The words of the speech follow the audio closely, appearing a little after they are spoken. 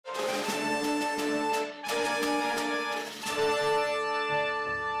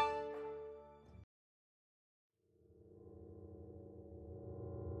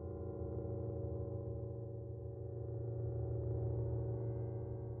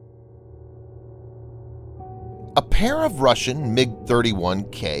A pair of Russian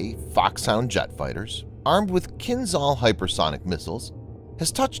MiG-31K Foxhound jet fighters, armed with Kinzhal hypersonic missiles,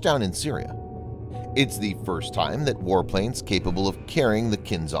 has touched down in Syria. It's the first time that warplanes capable of carrying the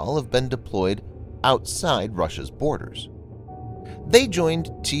Kinzhal have been deployed outside Russia's borders. They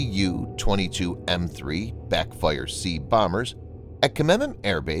joined Tu-22M3 Backfire-C bombers at Khmeimim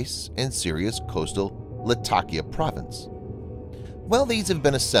Air Base in Syria's coastal Latakia province. While these have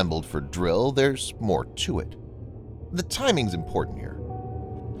been assembled for drill, there's more to it. The timing's important here.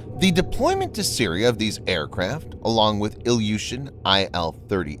 The deployment to Syria of these aircraft, along with Ilyushin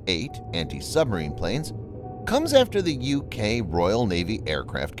IL-38 anti-submarine planes, comes after the UK Royal Navy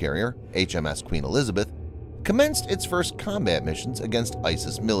aircraft carrier HMS Queen Elizabeth commenced its first combat missions against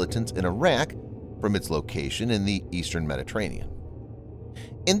ISIS militants in Iraq from its location in the eastern Mediterranean.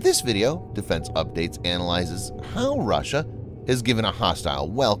 In this video, Defense Updates analyzes how Russia has given a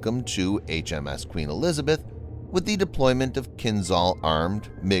hostile welcome to HMS Queen Elizabeth with the deployment of Kinzhal-armed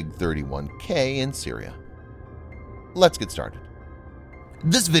MiG-31K in Syria. Let's get started.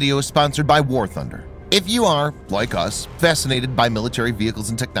 This video is sponsored by War Thunder. If you are, like us, fascinated by military vehicles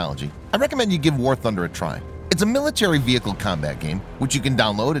and technology, I recommend you give War Thunder a try. It's a military vehicle combat game which you can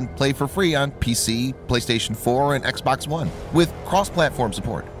download and play for free on PC, PlayStation 4, and Xbox One with cross-platform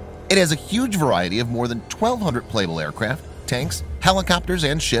support. It has a huge variety of more than 1,200 playable aircraft, tanks, helicopters,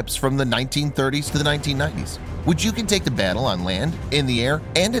 and ships from the 1930s to the 1990s, which you can take to battle on land, in the air,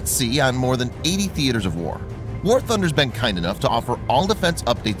 and at sea on more than 80 theaters of war. War Thunder's been kind enough to offer all Defense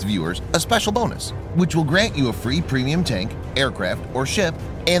Updates viewers a special bonus, which will grant you a free premium tank, aircraft, or ship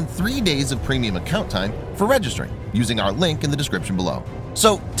and 3 days of premium account time for registering using our link in the description below.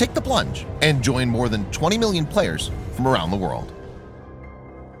 So take the plunge and join more than 20 million players from around the world.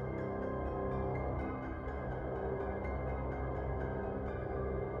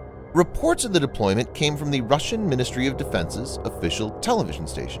 Reports of the deployment came from the Russian Ministry of Defense's official television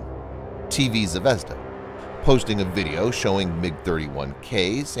station, TV Zvezda, posting a video showing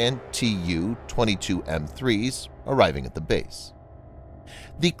MiG-31Ks and Tu-22M3s arriving at the base.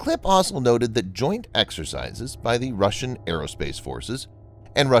 The clip also noted that joint exercises by the Russian Aerospace Forces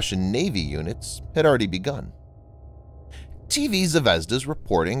and Russian Navy units had already begun. TV Zvezda's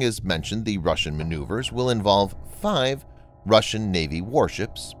reporting has mentioned the Russian maneuvers will involve 5 Russian Navy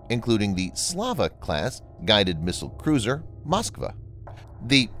warships, including the Slava-class guided missile cruiser Moskva,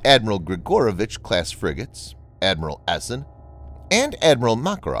 the Admiral Grigorovich-class frigates, Admiral Essen, and Admiral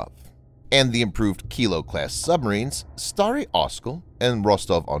Makarov, and the improved Kilo-class submarines Stary Oskol and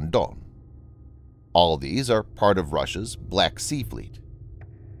Rostov-on-Don. All these are part of Russia's Black Sea Fleet.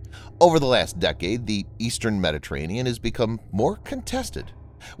 Over the last decade, the eastern Mediterranean has become more contested,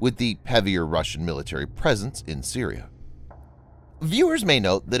 with the heavier Russian military presence in Syria. Viewers may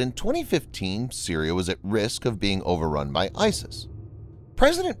note that in 2015, Syria was at risk of being overrun by ISIS.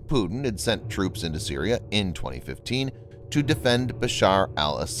 President Putin had sent troops into Syria in 2015 to defend Bashar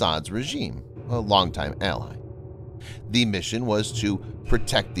al-Assad's regime, a longtime ally. The mission was to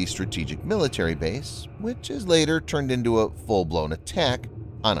protect the strategic military base, which is later turned into a full-blown attack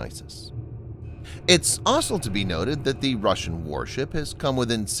on ISIS. It's also to be noted that the Russian warship has come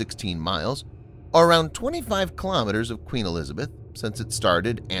within 16 miles, or around 25 kilometers of Queen Elizabeth, since it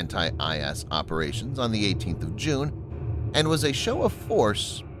started anti-IS operations on the 18th of June and was a show of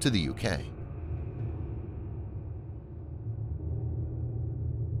force to the UK.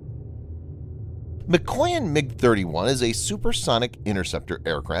 Mikoyan MiG-31 is a supersonic interceptor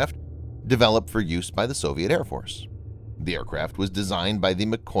aircraft developed for use by the Soviet Air Force. The aircraft was designed by the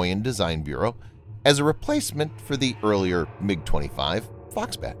Mikoyan Design Bureau as a replacement for the earlier MiG-25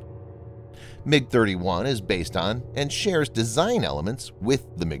 Foxbat. MiG-31 is based on and shares design elements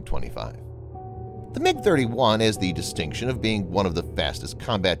with the MiG-25. The MiG-31 has the distinction of being one of the fastest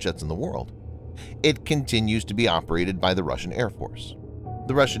combat jets in the world. It continues to be operated by the Russian Air Force.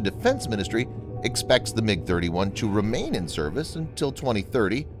 The Russian Defense Ministry expects the MiG-31 to remain in service until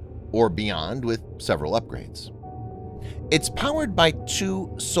 2030 or beyond with several upgrades. It's powered by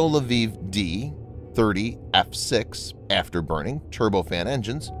 2 Soloviev D-30F6 afterburning turbofan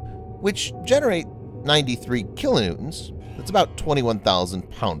engines, which generate 93 kilonewtons, that's about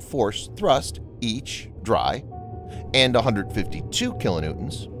 21,000 pound-force thrust each dry, and 152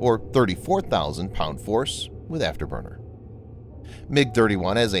 kilonewtons, or 34,000 pound-force with afterburner.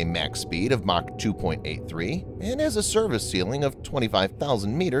 MiG-31 has a max speed of Mach 2.83 and has a service ceiling of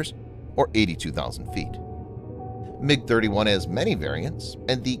 25,000 meters, or 82,000 feet. MiG-31 has many variants,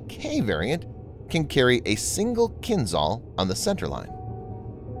 and the K variant can carry a single Kinzhal on the center line.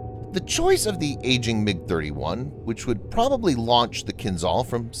 The choice of the aging MiG-31, which would probably launch the Kinzhal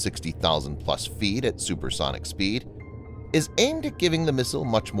from 60,000 plus feet at supersonic speed, is aimed at giving the missile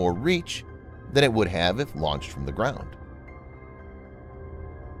much more reach than it would have if launched from the ground.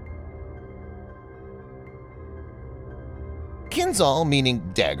 Kinzhal, meaning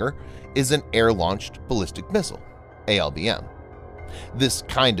dagger, is an air-launched ballistic missile, ALBM. This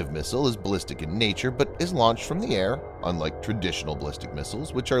kind of missile is ballistic in nature but is launched from the air, unlike traditional ballistic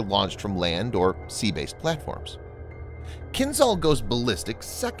missiles which are launched from land or sea-based platforms. Kinzhal goes ballistic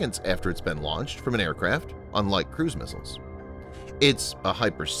seconds after it's been launched from an aircraft, unlike cruise missiles. It's a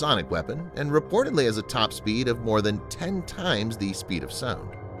hypersonic weapon and reportedly has a top speed of more than 10 times the speed of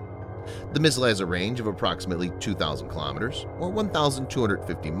sound. The missile has a range of approximately 2,000 kilometers or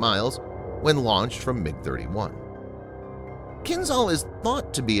 1,250 miles when launched from MiG-31. Kinzhal is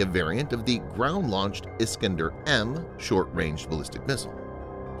thought to be a variant of the ground-launched Iskander-M short-range ballistic missile.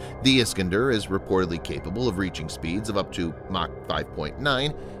 The Iskander is reportedly capable of reaching speeds of up to Mach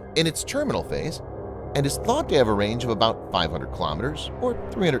 5.9 in its terminal phase and is thought to have a range of about 500 kilometers or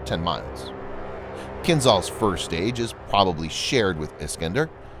 310 miles. Kinzhal's first stage is probably shared with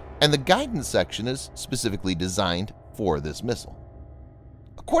Iskander, and the guidance section is specifically designed for this missile.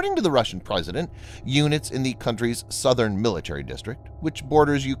 According to the Russian president, units in the country's southern military district, which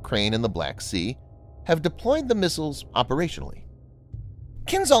borders Ukraine and the Black Sea, have deployed the missiles operationally.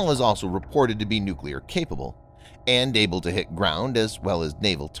 Kinzhal is also reported to be nuclear capable and able to hit ground as well as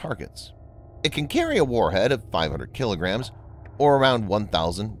naval targets. It can carry a warhead of 500 kilograms or around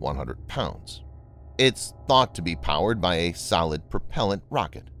 1,100 pounds. It's thought to be powered by a solid propellant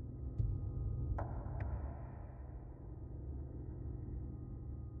rocket.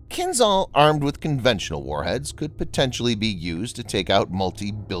 Kinzhal, armed with conventional warheads, could potentially be used to take out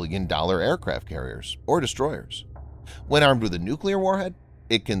multi-billion-dollar aircraft carriers or destroyers. When armed with a nuclear warhead,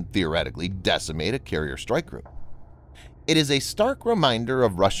 it can theoretically decimate a carrier strike group. It is a stark reminder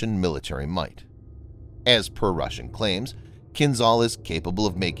of Russian military might. As per Russian claims, Kinzhal is capable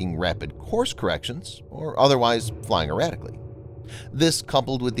of making rapid course corrections or otherwise flying erratically. This,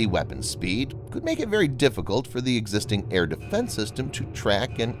 coupled with the weapon's speed, could make it very difficult for the existing air defense system to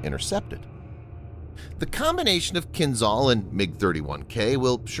track and intercept it. The combination of Kinzhal and MiG-31K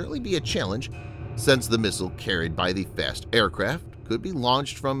will surely be a challenge, since the missile carried by the fast aircraft could be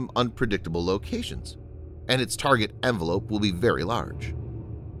launched from unpredictable locations, and its target envelope will be very large.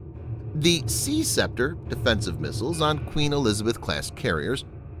 The Sea Scepter defensive missiles on Queen Elizabeth-class carriers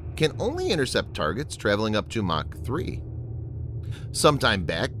can only intercept targets traveling up to Mach 3. Sometime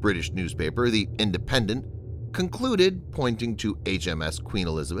back, British newspaper The Independent concluded, pointing to HMS Queen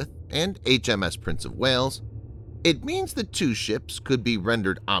Elizabeth and HMS Prince of Wales, "It means the two ships could be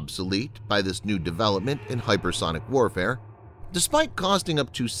rendered obsolete by this new development in hypersonic warfare, despite costing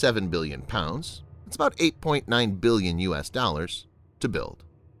up to £7 billion, it's about $8.9 billion US, to build."